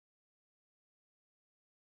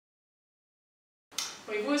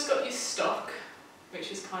Well, you've always got your stock,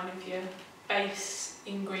 which is kind of your base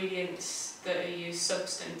ingredients that are your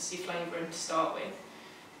substance, your flavouring to start with.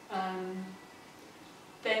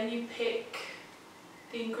 Then you pick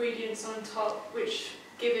the ingredients on top, which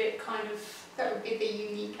give it kind of... That would be the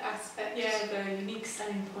unique aspect. Yeah, the unique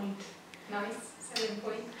selling point. Nice selling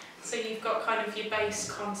point. So you've got kind of your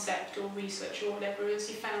base concept or research or whatever as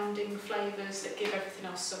your founding flavours that give everything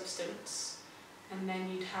else substance. And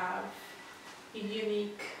then you'd have your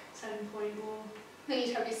unique selling point or... Then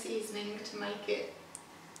you'd have your seasoning to make it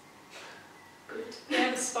good.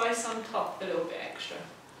 Yeah, the spice on top, a little bit extra.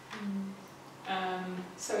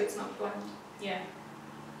 So it's not bland. Yeah.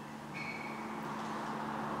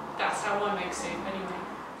 That's how I make soup anyway.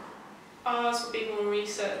 Ours would be more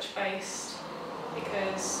research based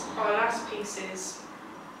because our last pieces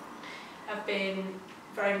have been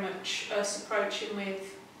very much us approaching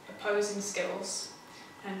with opposing skills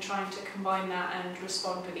and trying to combine that and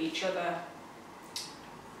respond with each other,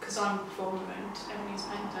 because I'm a performer and Emily's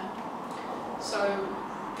painter. So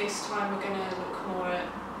this time we're going to look more at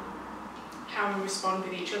how we respond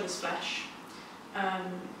with each other's flesh.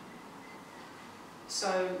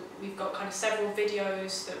 So we've got kind of several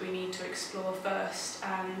videos that we need to explore first,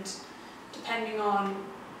 and depending on,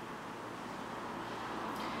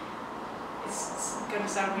 it's going to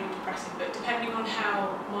sound really depressing, but depending on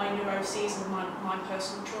how my neuroses and my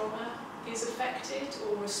personal trauma is affected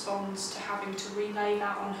or responds to having to relay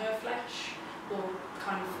that on her flesh, or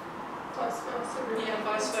kind of Vice versa. Really. Yeah,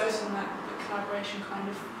 vice versa, and that the collaboration kind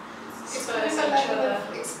of It's spurs kind of each a level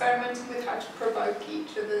other. of experimenting with how to provoke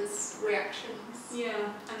each other's reactions. Yeah,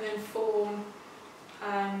 and then form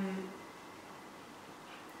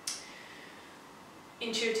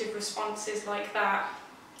intuitive responses like that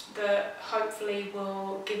that hopefully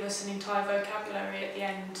will give us an entire vocabulary at the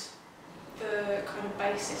end. The kind of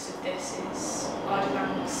basis of this is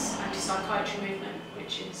Ardilang's anti-psychiatry movement,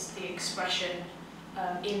 which is the expression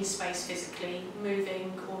in space physically,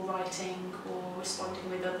 moving or writing or responding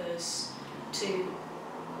with others to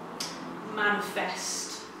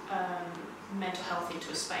manifest mental health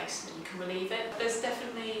into a space, and you can relieve it. There's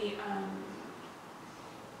definitely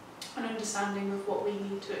an understanding of what we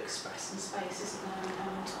need to express in space, isn't there,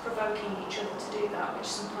 and provoking each other to do that, which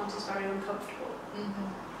sometimes is very uncomfortable.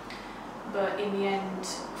 But in the end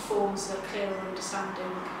forms a clearer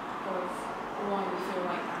understanding of why we feel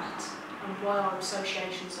like that and why our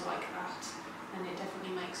associations are like that, and it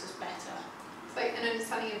definitely makes us better. It's like an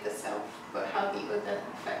understanding of the self, but how the other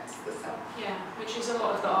affects the self. Yeah, which is a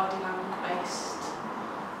lot of the Ardilang-based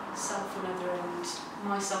self and other, and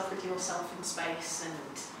myself with yourself in space,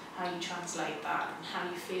 and how you translate that, and how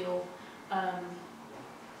you feel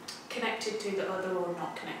connected to the other or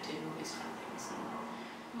not connected, and all these kind of things.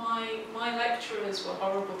 My lecturers were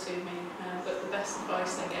horrible to me, but the best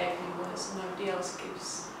advice they gave me was nobody else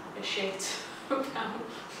gives a shit about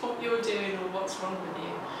what you're doing or what's wrong with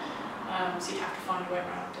you. So you have to find a way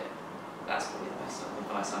around it. That's probably the best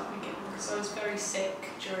advice I've been given, because I was very sick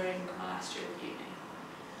during my last year of uni,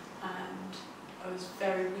 and I was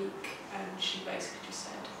very weak, and she basically just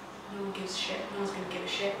said, no one gives a shit, no one's going to give a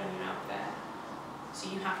shit when you're out there. So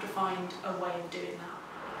you have to find a way of doing that.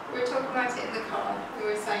 We were talking about it in the car. We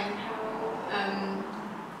were saying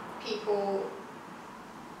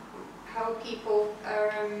how people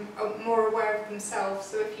are more aware of themselves.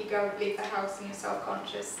 So if you go leave the house and you're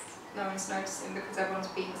self-conscious, no one's noticing because everyone's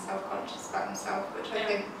being self-conscious about themselves, which I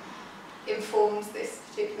think informs this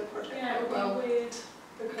particular project Yeah, it quite well. would be weird,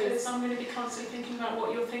 because I'm going to be constantly thinking about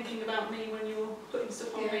what you're thinking about me when you're putting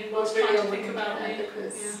stuff on me, whilst really trying to think about me.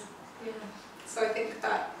 Because, so I think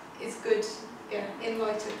that is good, in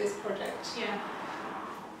light of this project. Yeah.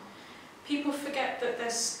 People forget that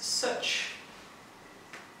there's such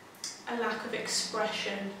a lack of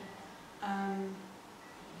expression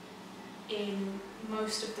in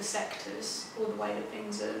most of the sectors, or the way that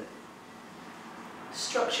things are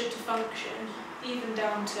structured to function, even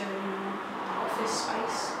down to office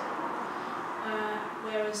space.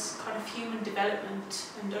 Whereas kind of human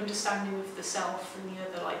development and understanding of the self and the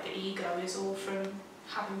other, like the ego, is all from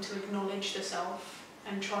having to acknowledge the self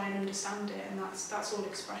and try and understand it, and that's all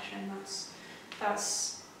expression.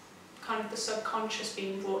 That's kind of the subconscious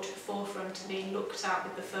being brought to the forefront and being looked at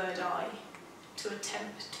with the third eye to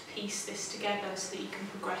attempt to piece this together so that you can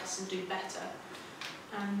progress and do better.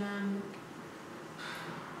 And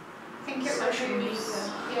I think it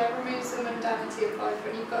removes the mundanity of life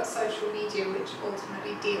when you've got social media, which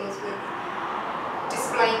ultimately deals with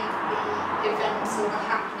displaying the events or the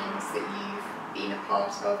happenings that you've been a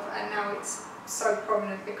part of, and now it's so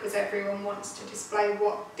prominent because everyone wants to display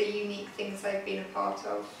what the unique things they've been a part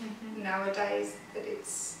of nowadays, that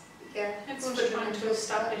it's, everyone's trying to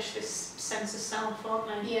establish this sense of self, aren't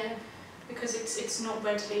they? Yeah. Because it's not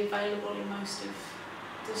readily available in most of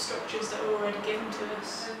the structures that are already given to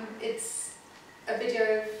us. It's a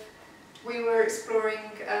video of, we were exploring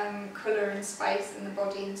colour in space and the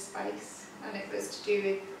body in space, and it was to do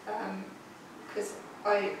with, because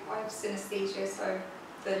I have synesthesia, so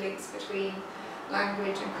the links between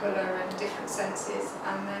language and colour and different senses,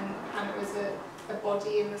 and then Hannah was a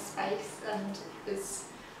body in the space, and it was,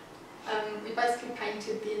 we basically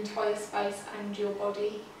painted the entire space and your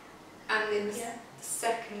body, and in the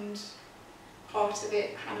second part of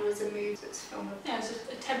it, Hannah was a mood that's filmed. Yeah, it was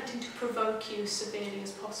attempting to provoke you as severely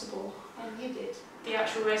as possible. And you did. The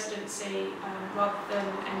actual residency, rather than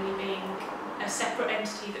Emily being a separate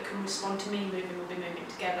entity that can respond to me moving, we'll be moving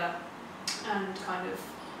together and kind of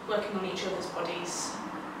working on each other's bodies,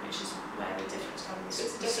 which is where the difference comes.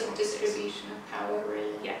 It's a different distribution